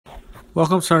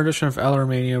Welcome to our edition of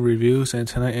LRMania Reviews, and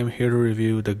tonight I'm here to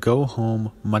review the Go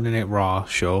Home Monday Night Raw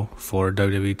show for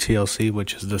WWE TLC,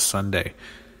 which is this Sunday.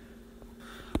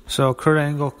 So Kurt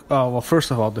Angle,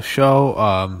 first of all, the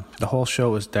whole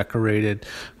show is decorated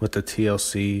with the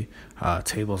TLC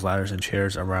tables, ladders, and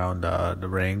chairs around the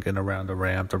ring and around the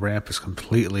ramp. The ramp is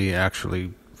completely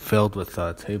actually filled with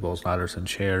tables, ladders, and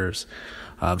chairs.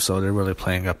 So they're really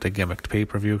playing up the gimmicked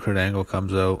pay-per-view. Kurt Angle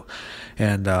comes out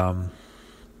and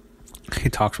he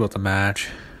talks about the match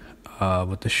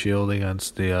with the Shield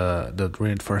against the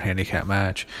Ring for handicap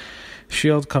match.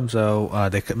 Shield comes out.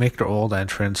 They make their old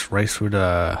entrance right through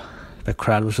the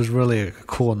crowd, which is really a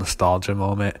cool nostalgia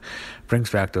moment. Brings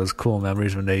back those cool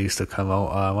memories when they used to come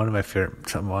out. One of my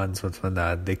favorite ones was when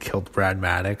they killed Brad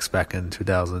Maddox back in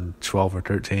 2012 or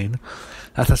 13.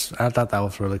 I thought that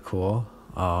was really cool.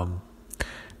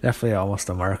 Definitely almost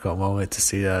a Marco moment to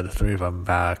see the three of them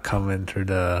coming through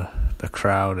the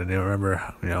crowd. And you remember,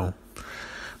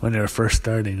 when they were first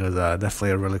starting, it was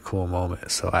definitely a really cool moment.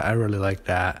 So I really like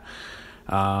that.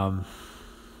 Roman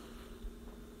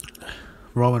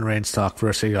Reigns talked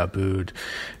first, he got booed.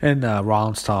 And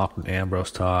Rollins talked and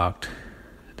Ambrose talked.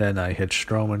 Then he had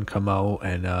Strowman come out,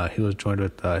 and he was joined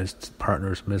with his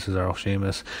partners, Mrs. Earl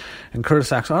Sheamus, and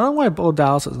Curtis Axel. I don't know why Bo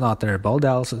Dallas is not there. Bo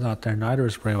Dallas is not there. Neither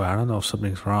is Bray Wyatt. I don't know if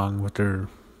something's wrong with their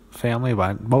family,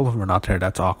 but both of them are not there.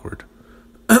 That's awkward.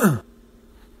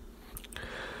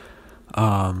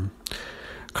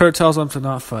 Kurt tells them to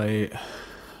not fight,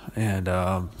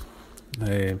 and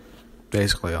they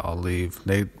basically all leave.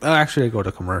 They go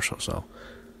to commercial, so.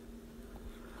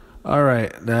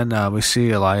 Alright, then we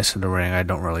see Elias in the ring. I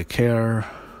don't really care.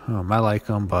 I like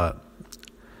him, but,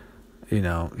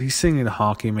 he's singing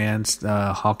Tonk Man's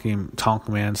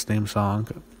theme song.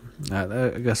 I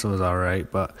guess it was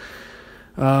alright, but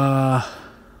the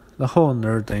whole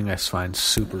nerd thing I find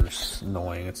super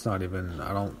annoying. It's not even,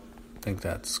 I don't think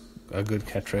that's a good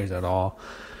catchphrase at all.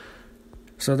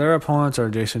 So their opponents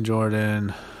are Jason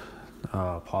Jordan,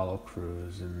 Apollo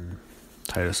Crews, and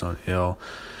Titus O'Neil.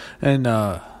 And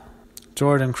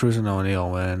Jordan, Crews, and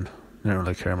O'Neil win. Didn't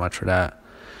really care much for that.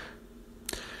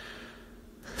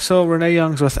 So Renee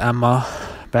Young's with Emma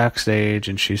backstage,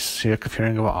 and she's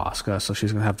comparing about Asuka. So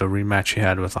she's going to have the rematch she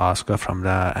had with Asuka from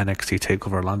the NXT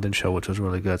TakeOver London show, which was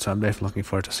really good. So I'm definitely looking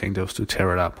forward to seeing those two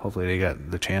tear it up. Hopefully they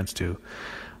get the chance to.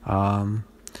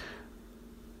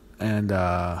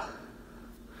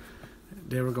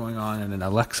 They were going on, and then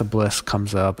Alexa Bliss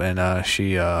comes up, and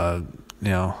she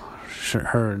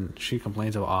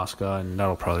complains about Asuka, and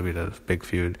that'll probably be the big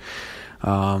feud.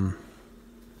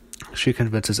 She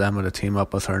convinces Emma to team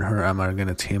up with her, and her and Emma are going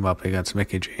to team up against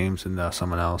Mickie James and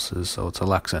someone else's. So it's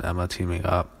Alexa and Emma teaming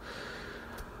up.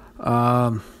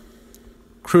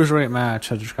 Cruiserweight match: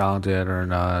 Cedric Alexander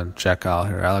and Jack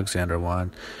Gallagher. Alexander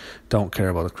won. Don't care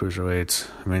about the cruiserweights.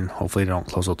 I mean, hopefully they don't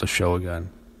close out the show again.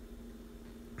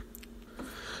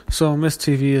 So Miss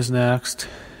TV is next.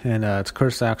 And it's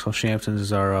Curtis Axel, Shamton,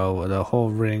 Cesaro. The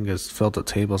whole ring is filled with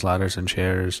tables, ladders, and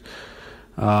chairs.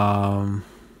 I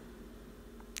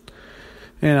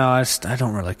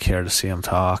don't really care to see him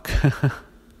talk.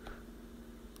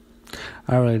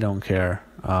 I really don't care.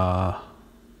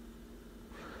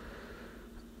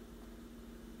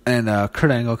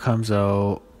 Kurt Angle comes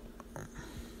out.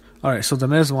 Alright, so The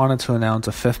Miz wanted to announce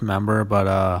a fifth member,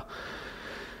 but,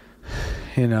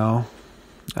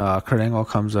 Kurt Angle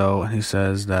comes out and he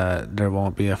says that there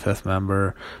won't be a fifth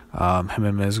member. Him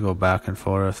and Miz go back and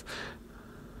forth.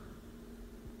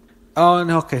 Oh,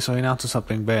 and okay, so he announces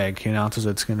something big. He announces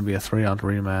it's going to be a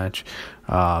 3-on-3 match.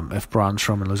 If Braun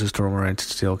Strowman loses to Roman Reigns,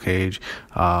 it's steel cage.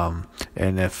 And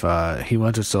if he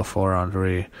wins, it's still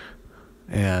 4-on-3.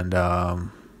 And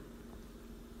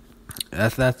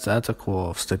that's a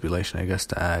cool stipulation, I guess,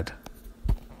 to add.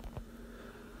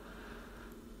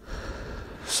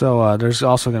 So there's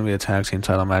also going to be a tag team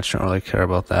title match. Don't really care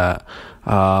about that.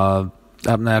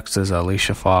 Up next is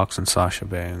Alicia Fox and Sasha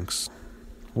Banks.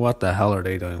 What the hell are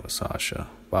they doing with Sasha?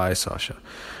 Bye, Sasha.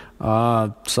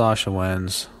 Sasha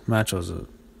wins. Match was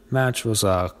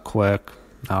quick.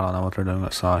 I don't know what they're doing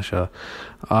with Sasha.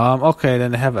 Okay,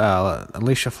 then they have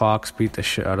Alicia Fox beat the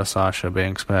shit out of Sasha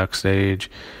Banks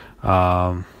backstage.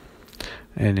 I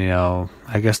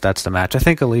guess that's the match. I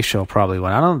think Alicia will probably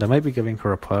win. I don't know, they might be giving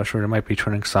her a push, or they might be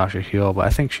turning Sasha heel, but I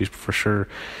think she's for sure,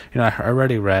 I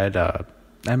already read, I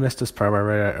missed this part, but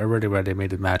I already read they made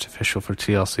the match official for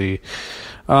TLC.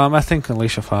 I think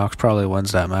Alicia Fox probably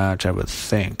wins that match, I would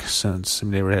think, since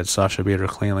they already had Sasha beat her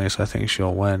cleanly, so I think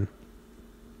she'll win.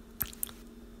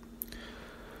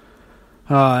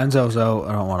 Enzo's out,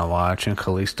 I don't want to watch, and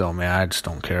Kalisto, man, I just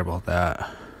don't care about that.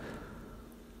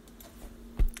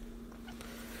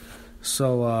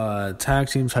 So, tag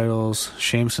team titles,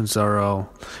 Sheamus and Cesaro,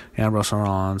 Ambrose and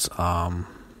Rollins.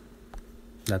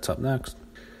 That's up next.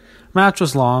 Match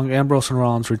was long. Ambrose and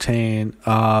Rollins retain.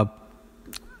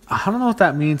 I don't know if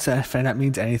that means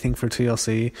anything for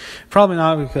TLC. Probably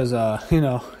not because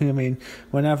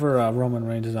whenever Roman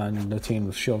Reigns is on the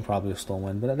team, she'll probably still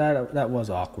win. But that was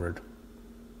awkward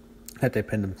that they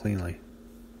pinned him cleanly.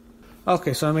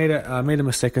 Okay, so I made a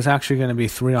mistake. It's actually going to be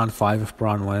 3-on-5 if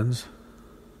Braun wins.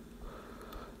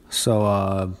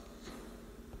 So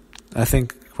I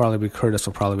think probably Curtis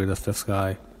will probably be the fifth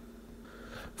guy.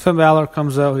 Finn Balor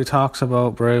comes out. He talks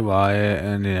about Bray Wyatt,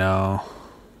 and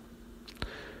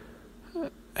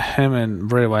him and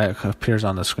Bray Wyatt appears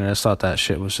on the screen. I just thought that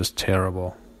shit was just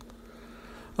terrible.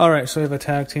 Alright, so we have a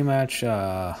tag team match.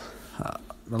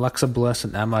 Alexa Bliss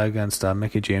and Emma against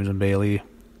Mickie James and Bayley.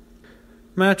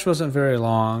 Match wasn't very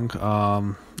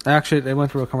long. Actually, they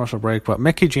went through a commercial break, but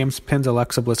Mickie James pins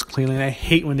Alexa Bliss cleanly, and I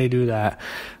hate when they do that.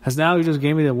 Because now you just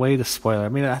gave me away the spoiler. I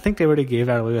mean, I think they already gave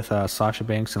that away with Sasha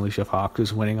Banks and Alicia Fox,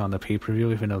 who's winning on the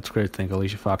pay-per-view, even though it's great to think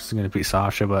Alicia Fox is going to beat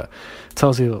Sasha, but it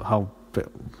tells you how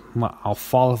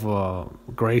fall of a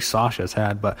grace Sasha's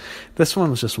had, but this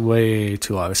one was just way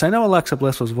too obvious. I know Alexa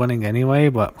Bliss was winning anyway,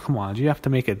 but come on, do you have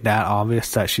to make it that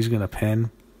obvious that she's going to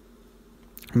pin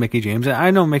Mickie James?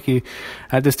 I know Mickie,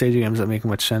 at this stage of games, doesn't make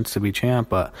much sense to be champ,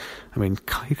 but I mean,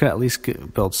 you could at least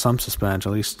build some suspense,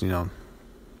 at least, I don't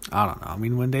know. I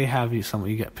mean, when they have you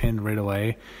get pinned right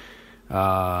away, they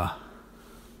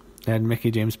had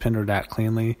Mickie James pinned her that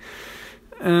cleanly.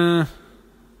 I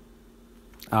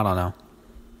don't know.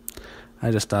 I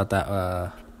just thought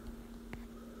that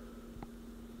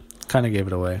kind of gave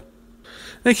it away.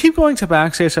 They keep going to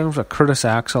backstage segments with Curtis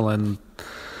Axel and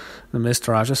the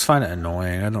Mr. I just find it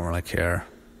annoying. I don't really care.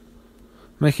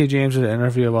 Mickie James did an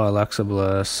interview about Alexa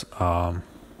Bliss. Calls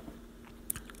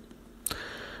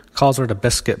her the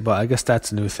biscuit butt. I guess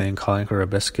that's a new thing, calling her a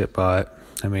biscuit butt.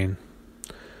 I mean,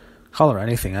 call her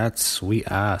anything. That's sweet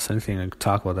ass. Anything to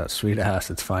talk about that sweet ass,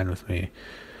 it's fine with me.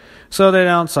 So they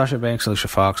announced Sasha Banks and Alicia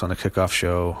Fox on the kickoff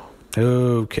show.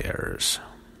 Who cares?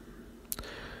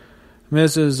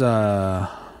 Miz is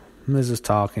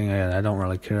talking, and I don't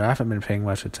really care. I haven't been paying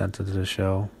much attention to the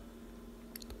show.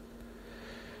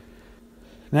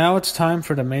 Now it's time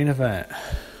for the main event.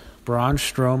 Braun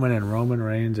Strowman and Roman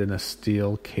Reigns in a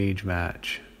steel cage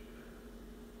match.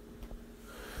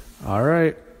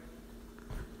 Alright.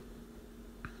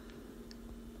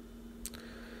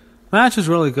 Match is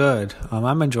really good.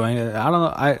 I'm enjoying it. I don't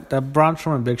know. The Braun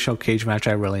Strowman Big Show cage match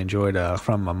I really enjoyed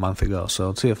from a month ago. So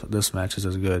let's see if this match is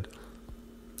as good.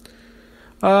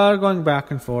 Going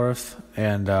back and forth,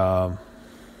 and got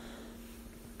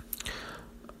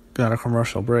a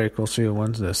commercial break. We'll see who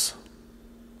wins this.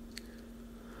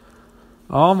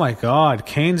 Oh my God,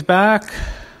 Kane's back.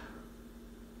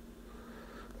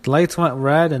 The lights went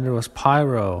red and there was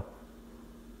pyro.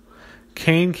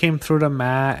 Kane came through the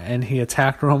mat and he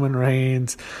attacked Roman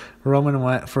Reigns. Roman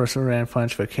went for a Superman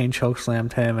punch, but Kane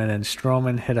chokeslammed him, and then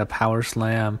Strowman hit a power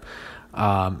slam,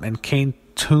 and Kane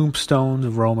tombstones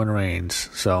Roman Reigns.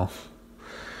 So,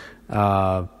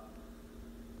 Braun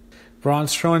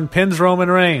Strowman pins Roman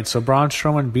Reigns. So Braun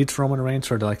Strowman beats Roman Reigns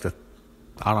for the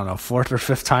fourth or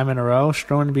fifth time in a row.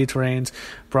 Strowman beats Reigns.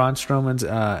 Braun Strowman's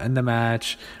in the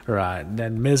match.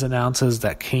 Then Miz announces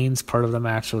that Kane's part of the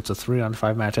match, so it's a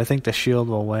 3-on-5 match. I think the Shield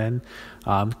will win.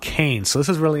 Kane. So this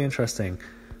is really interesting.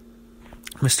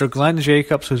 Mr. Glenn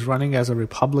Jacobs, who's running as a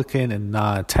Republican in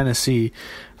Tennessee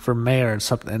for mayor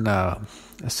in a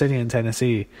city in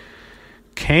Tennessee.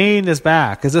 Kane is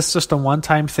back. Is this just a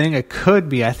one-time thing? It could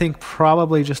be. I think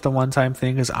probably just a one-time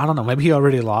thing. Because I don't know. Maybe he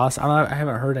already lost. I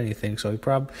haven't heard anything. So he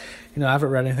probably, I haven't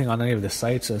read anything on any of the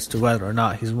sites as to whether or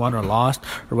not he's won or lost,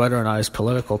 or whether or not his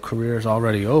political career is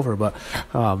already over. But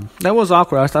that was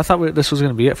awkward. I thought this was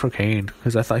going to be it for Kane,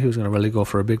 because I thought he was going to really go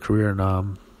for a big career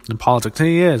in politics, and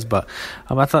he is. But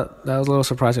I thought that was a little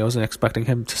surprising. I wasn't expecting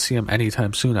him to see him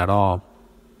anytime soon at all.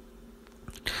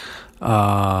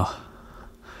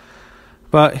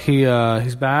 But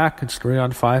he's back. It's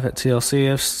 3-on-5 at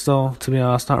TLC. Still, to be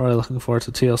honest, not really looking forward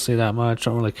to TLC that much.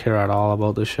 Don't really care at all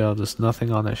about the show. Just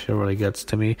nothing on that show really gets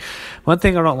to me. One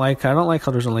thing I don't like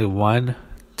how there's only one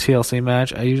TLC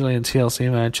match. Usually in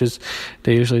TLC matches,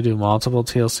 they usually do multiple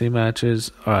TLC matches.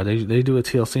 They do a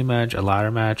TLC match, a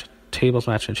ladder match, tables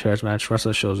match, and chairs match. The rest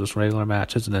of the show is just regular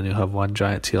matches, and then you have one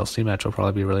giant TLC match. Will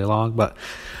probably be really long, but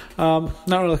not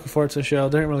really looking forward to the show.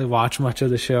 Didn't really watch much of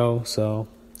the show, so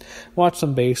watch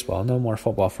some baseball. No more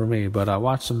football for me, but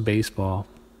watch some baseball.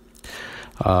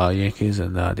 Yankees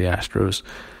and the Astros.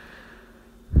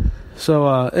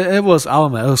 So it was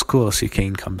cool to see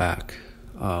Kane come back.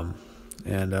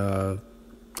 And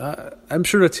I'm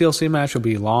sure the TLC match will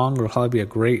be long. It'll probably be a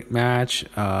great match.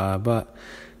 But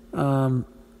I'm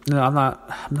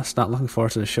just not looking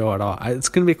forward to the show at all. It's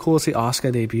going to be cool to see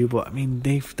Asuka debut, but I mean,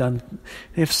 they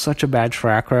have such a bad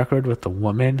track record with the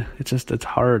women. It's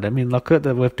hard. I mean, look at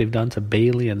what they've done to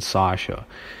Bayley and Sasha.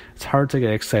 It's hard to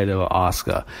get excited about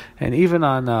Asuka. And even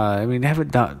on, they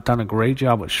haven't done a great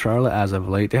job with Charlotte as of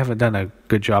late. They haven't done a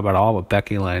good job at all with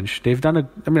Becky Lynch.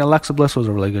 Alexa Bliss was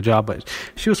a really good job, but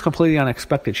she was completely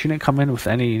unexpected. She didn't come in with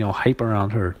any, hype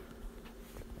around her.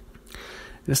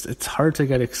 It's hard to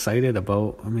get excited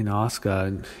about, Asuka.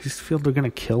 And I just feel they're going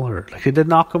to kill her. Like they did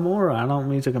Nakamura. I don't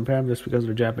mean to compare them just because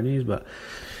they're Japanese, but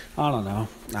I don't know.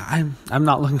 I'm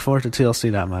not looking forward to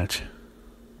TLC that much.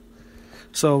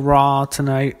 So Raw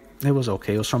tonight, it was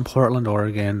okay. It was from Portland,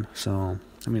 Oregon. So,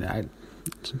 the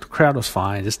crowd was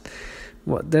fine.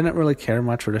 Didn't really care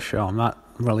much for the show. I'm not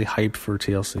really hyped for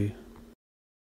TLC.